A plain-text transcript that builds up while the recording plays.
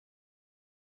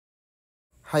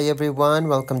Hi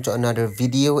everyone, welcome to another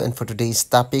video, and for today's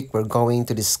topic we're going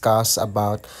to discuss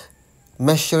about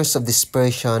measures of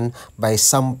dispersion by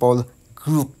sample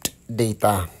grouped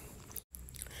data.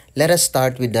 Let us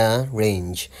start with the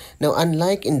range. Now,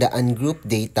 unlike in the ungrouped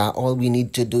data, all we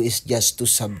need to do is just to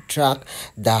subtract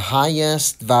the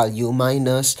highest value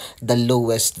minus the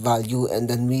lowest value, and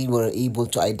then we were able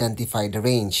to identify the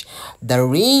range. The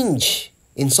range,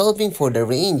 in solving for the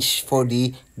range for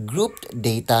the grouped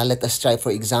data, let us try,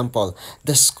 for example,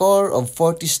 the score of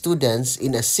 40 students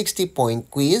in a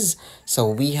 60-point quiz. So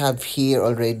we have here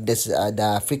already this,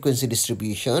 the frequency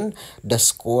distribution, the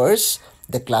scores,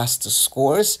 the class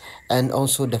scores, and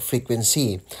also the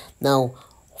frequency. Now,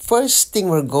 first thing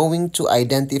we're going to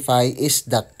identify is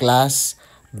the class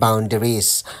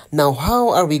boundaries. Now, how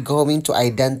are we going to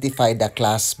identify the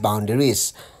class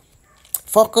boundaries?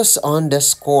 Focus on the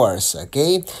scores,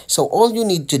 okay? So all you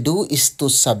need to do is to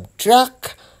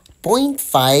subtract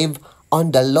 0.5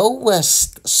 on the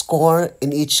lowest score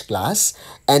in each class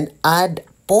and add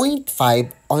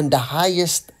 0.5 on the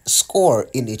highest score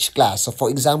in each class. So for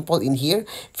example, in here,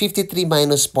 53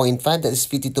 minus 0.5, that is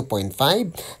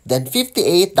 52.5. Then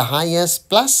 58, the highest,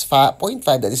 plus 0.5,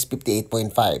 that is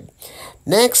 58.5.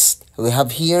 Next, we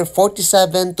have here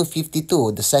 47 to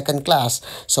 52, the second class.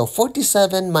 So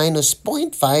 47 minus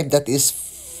 0.5, that is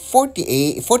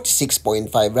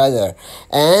 46.5 rather.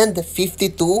 And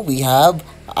 52, we have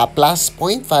a plus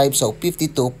 0.5, so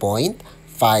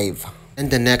 52.5. And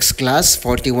the next class,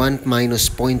 41 minus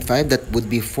 0.5, that would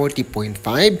be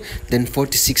 40.5. Then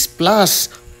 46 plus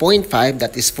 0.5,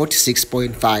 that is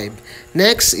 46.5.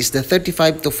 Next is the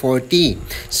 35 to 40.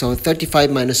 So 35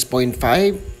 minus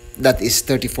 0.5, that is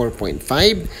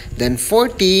 34.5. Then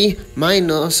 40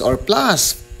 minus or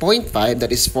plus 0.5,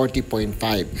 that is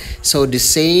 40.5. So the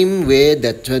same with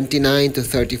the 29 to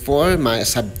 34,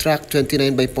 subtract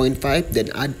 29 by 0.5, then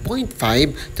add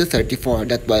 0.5 to 34.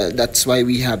 That's why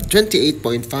we have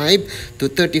 28.5 to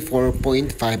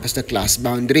 34.5 as the class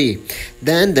boundary.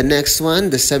 Then the next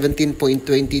one, the 17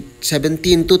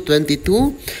 to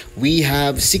 22, we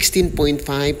have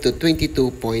 16.5 to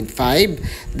 22.5.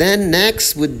 Then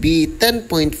next would be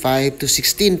 10.5 to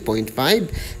 16.5.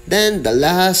 Then the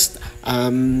last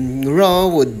row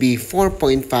would be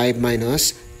 4.5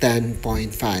 minus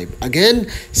 10.5. Again,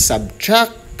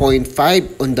 subtract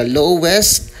 0.5 on the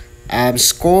lowest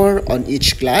score on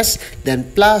each class,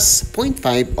 then plus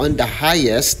 0.5 on the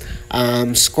highest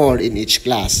score in each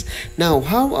class. Now,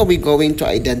 how are we going to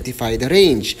identify the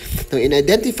range? So, in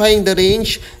identifying the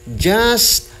range,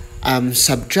 just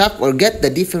subtract or get the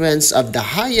difference of the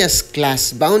highest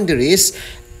class boundaries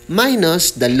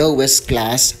minus the lowest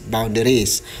class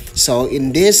boundaries. So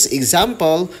in this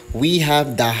example, we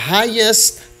have the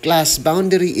highest class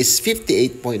boundary is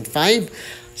 58.5.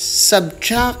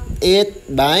 Subtract it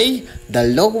by the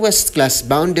lowest class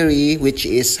boundary, which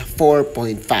is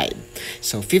 4.5.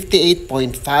 So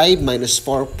 58.5 minus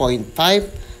 4.5,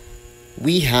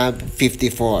 we have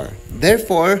 54.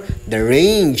 Therefore, the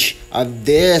range of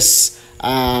this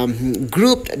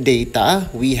grouped data,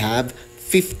 we have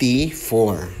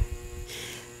 54.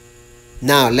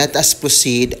 Now, let us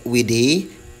proceed with the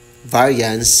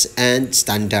variance and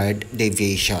standard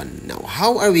deviation. Now,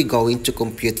 how are we going to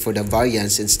compute for the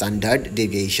variance and standard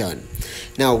deviation?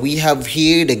 Now, we have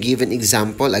here the given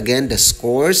example, again, the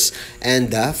scores and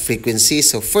the frequency.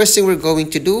 So, first thing we're going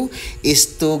to do is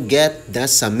to get the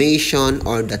summation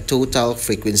or the total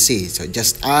frequency. So,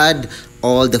 just add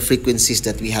all the frequencies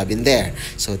that we have in there.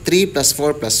 So 3 plus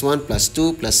 4 plus 1 plus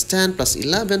 2 plus 10 plus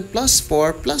 11 plus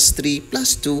 4 plus 3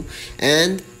 plus 2,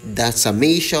 and the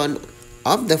summation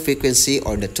of the frequency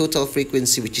or the total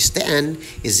frequency, which is 10,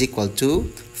 is equal to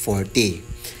 40.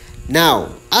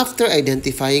 Now, after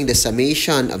identifying the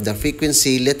summation of the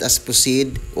frequency, let us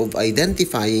proceed of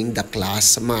identifying the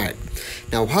class mark.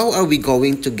 Now, how are we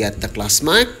going to get the class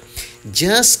mark?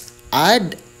 Just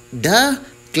add the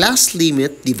class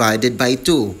limit divided by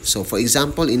 2. So, for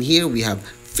example, in here we have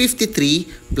 53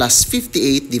 plus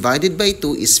 58 divided by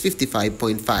 2 is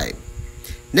 55.5.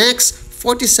 Next,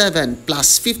 47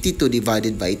 plus 52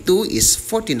 divided by 2 is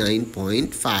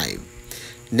 49.5.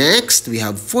 Next, we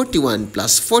have 41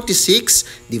 plus 46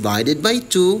 divided by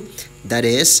 2, that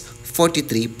is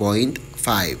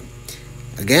 43.5.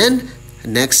 Again,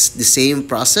 next, the same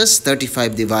process,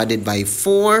 35 divided by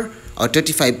 4, or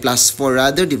 35 plus 4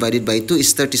 rather, divided by 2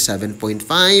 is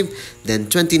 37.5. Then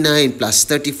 29 plus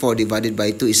 34 divided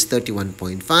by 2 is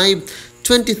 31.5.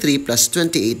 23 plus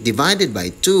 28 divided by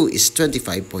 2 is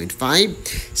 25.5.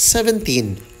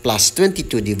 17 plus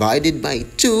 22 divided by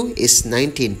 2 is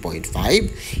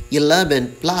 19.5.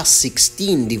 11 plus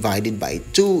 16 divided by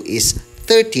 2 is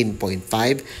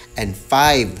 13.5, and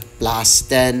 5 plus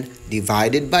 10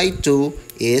 divided by 2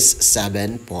 is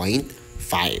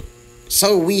 7.5.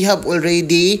 So we have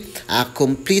already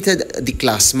completed the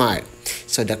class mark.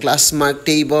 So the class mark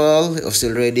table is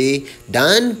already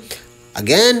done.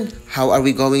 Again, how are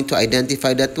we going to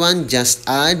identify that one? Just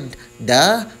add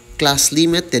the class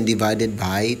limit then divided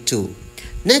by 2.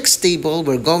 Next table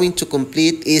we're going to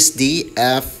complete is the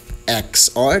fx,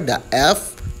 or the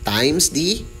f times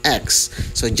the x.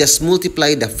 So just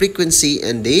multiply the frequency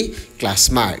and the class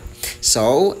mark.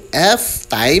 So f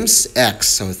times x.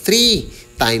 So 3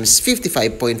 times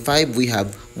 55.5, we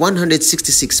have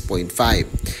 166.5.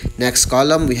 Next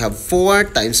column, we have 4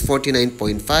 times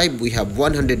 49.5, we have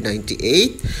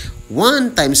 198.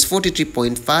 1 times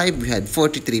 43.5, we had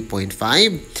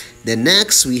 43.5. Then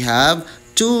next, we have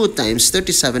 2 times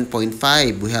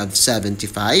 37.5, we have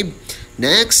 75.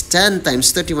 Next, 10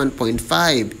 times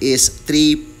 31.5 is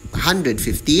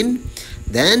 315.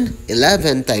 Then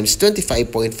 11 times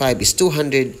 25.5 is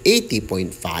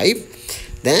 280.5.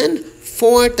 Then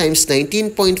 4 times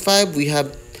 19.5, we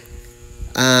have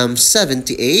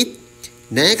 78.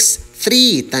 Next,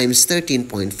 3 times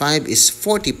 13.5 is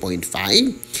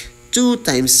 40.5. 2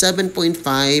 times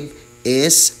 7.5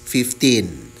 is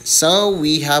 15. So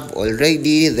we have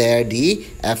already there the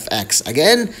fx.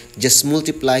 Again, just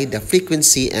multiply the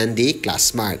frequency and the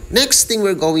class mark. Next thing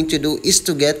we're going to do is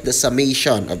to get the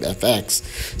summation of fx.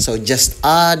 So just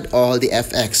add all the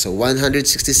fx. So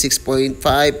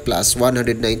 166.5 plus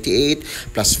 198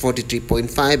 plus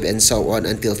 43.5 and so on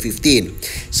until 15.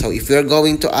 So if we're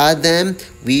going to add them,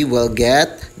 we will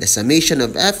get the summation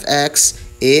of fx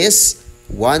is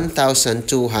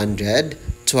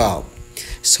 1212.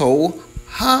 So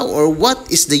how or what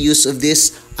is the use of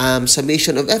this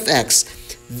summation of fx?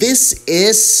 This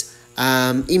is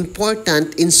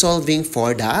important in solving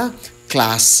for the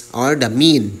class or the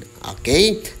mean.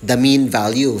 Okay, the mean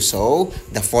value. So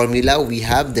the formula, we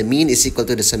have the mean is equal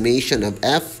to the summation of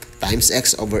f times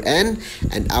x over n,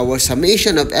 and our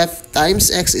summation of f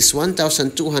times x is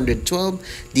 1212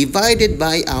 divided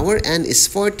by our n is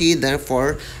 40.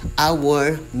 Therefore,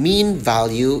 our mean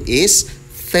value is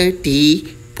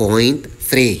 30.3.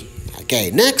 Okay,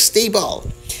 next table.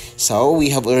 So we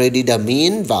have already the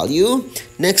mean value.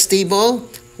 Next table,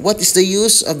 what is the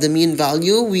use of the mean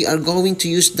value? We are going to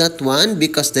use that one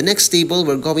because the next table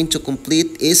we're going to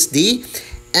complete is the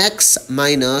x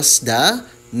minus the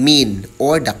mean,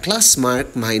 or the class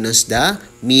mark minus the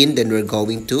mean. Then we're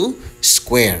going to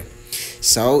square.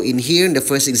 So in here, in the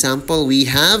first example, we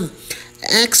have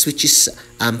x, which is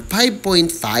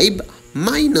 5.5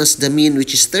 minus the mean,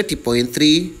 which is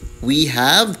 30.3. We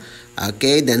have,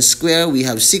 okay, then square, we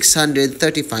have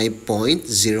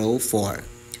 635.04.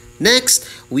 Next,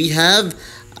 we have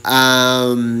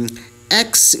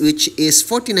x, which is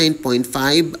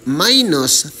 49.5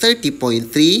 minus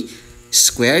 30.3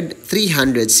 squared,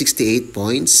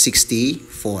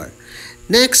 368.64.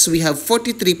 Next, we have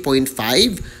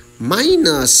 43.5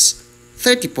 minus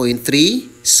 30.3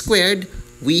 squared,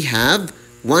 we have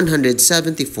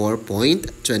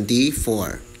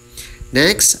 174.24.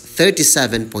 Next,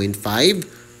 37.5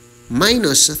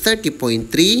 minus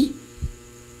 30.3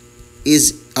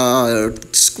 is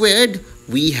squared,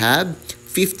 we have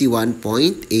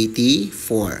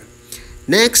 51.84.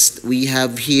 Next, we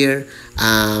have here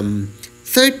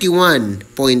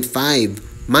 31.5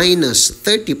 minus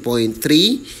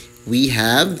 30.3, we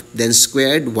have then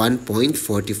squared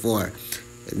 1.44.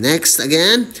 Next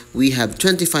again, we have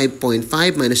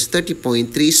 25.5 minus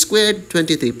 30.3 squared,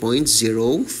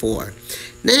 23.04.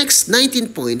 Next,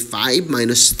 19.5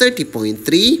 minus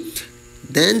 30.3,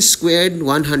 then squared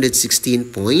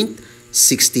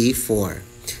 116.64.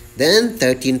 Then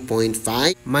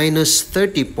 13.5 minus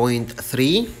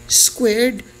 30.3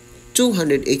 squared,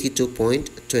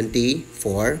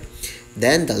 282.24.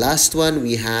 Then the last one,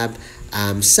 we have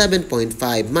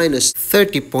 7.5 minus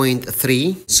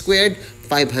 30.3 squared,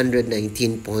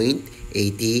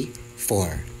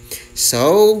 519.84.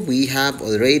 So we have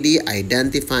already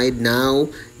identified now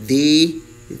the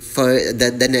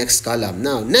next column.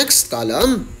 Now, next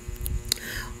column,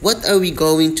 what are we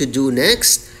going to do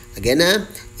next? Again,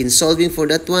 in solving for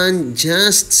that one,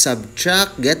 just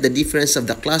subtract, get the difference of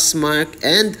the class mark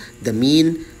and the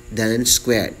mean, then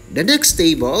squared. The next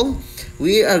table,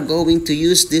 we are going to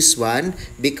use this one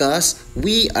because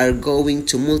we are going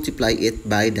to multiply it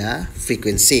by the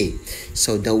frequency.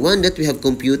 So the one that we have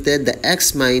computed, the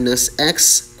x minus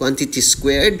x quantity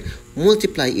squared,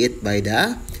 multiply it by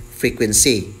the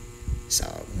frequency. So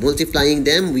multiplying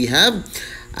them, we have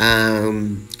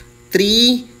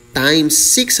 3 times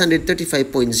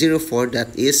 635.04,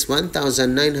 that is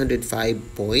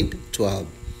 1905.12.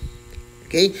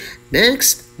 Okay,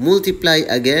 next, multiply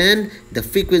again the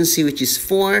frequency, which is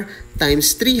 4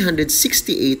 times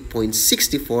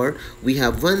 368.64. We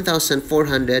have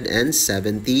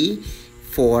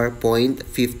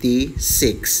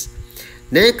 1474.56.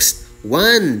 Next,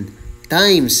 1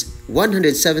 times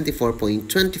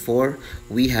 174.24.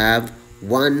 We have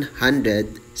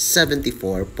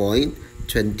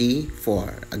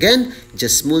 174.24. Again,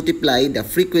 just multiply the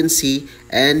frequency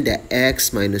and the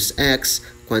x minus x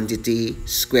quantity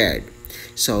squared.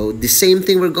 So the same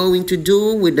thing we're going to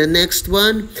do with the next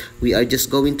one. We are just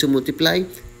going to multiply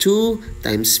 2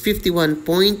 times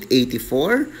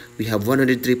 51.84. We have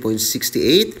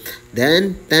 103.68.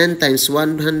 Then 10 times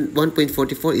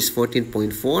 1.44 is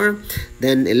 14.4.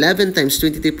 Then 11 times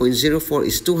 23.04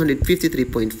 is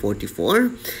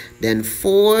 253.44. Then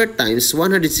 4 times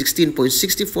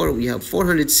 116.64, we have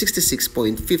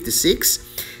 466.56.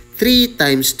 3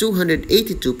 times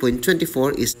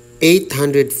 282.24 is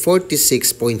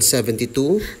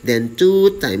 846.72. Then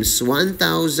 2 times 2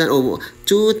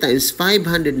 times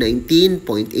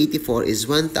 519.84 is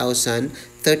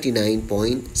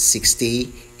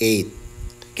 1039.68.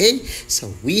 Okay,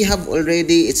 so we have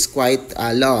already, it's quite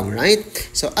long, right?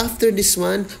 So after this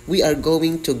one, we are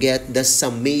going to get the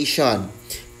summation.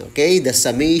 Okay, the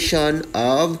summation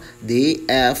of the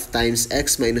f times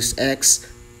x minus x,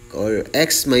 or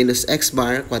x minus x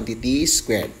bar quantity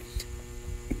squared.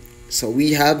 So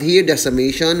we have here the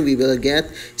summation. We will get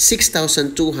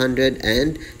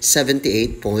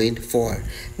 6,278.4.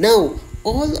 Now,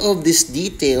 all of these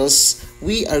details,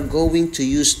 we are going to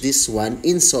use this one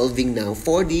in solving now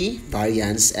for the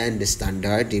variance and the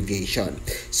standard deviation.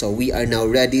 So we are now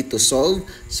ready to solve.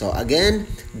 So again,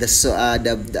 the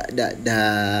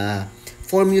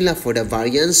formula for the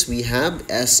variance, we have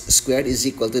s squared is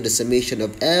equal to the summation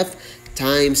of f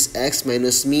times x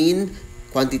minus mean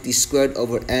quantity squared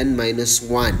over n minus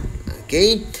 1.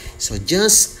 Okay, so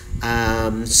just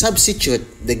substitute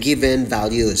the given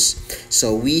values.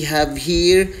 So we have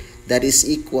here that is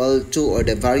equal to, or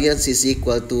the variance is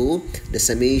equal to the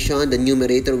summation. The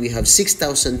numerator, we have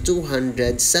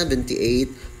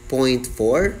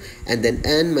 6,278.4, and then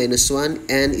n minus 1,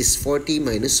 n is 40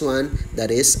 minus 1,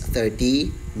 that is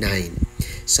 39.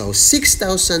 So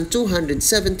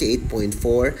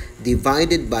 6,278.4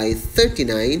 divided by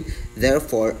 39,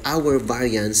 therefore our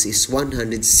variance is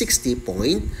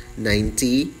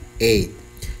 160.98.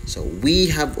 So we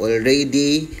have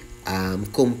already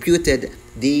computed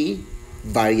the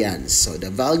variance. So the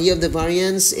value of the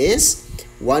variance is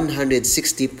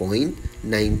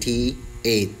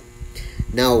 160.98.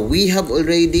 Now we have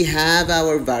already have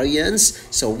our variance,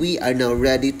 so we are now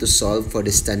ready to solve for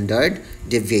the standard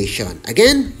deviation.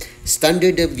 Again,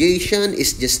 standard deviation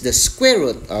is just the square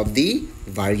root of the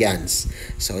variance.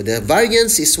 So the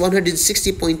variance is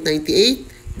 160.98,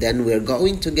 then we're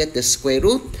going to get the square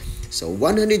root. So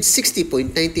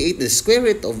 160.98, the square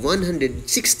root of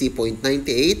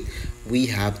 160.98, we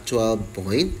have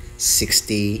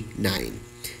 12.69.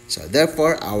 So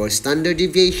therefore, our standard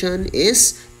deviation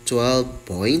is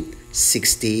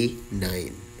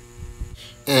 12.69.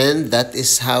 And that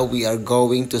is how we are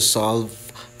going to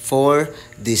solve for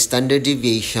the standard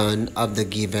deviation of the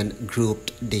given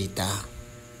grouped data.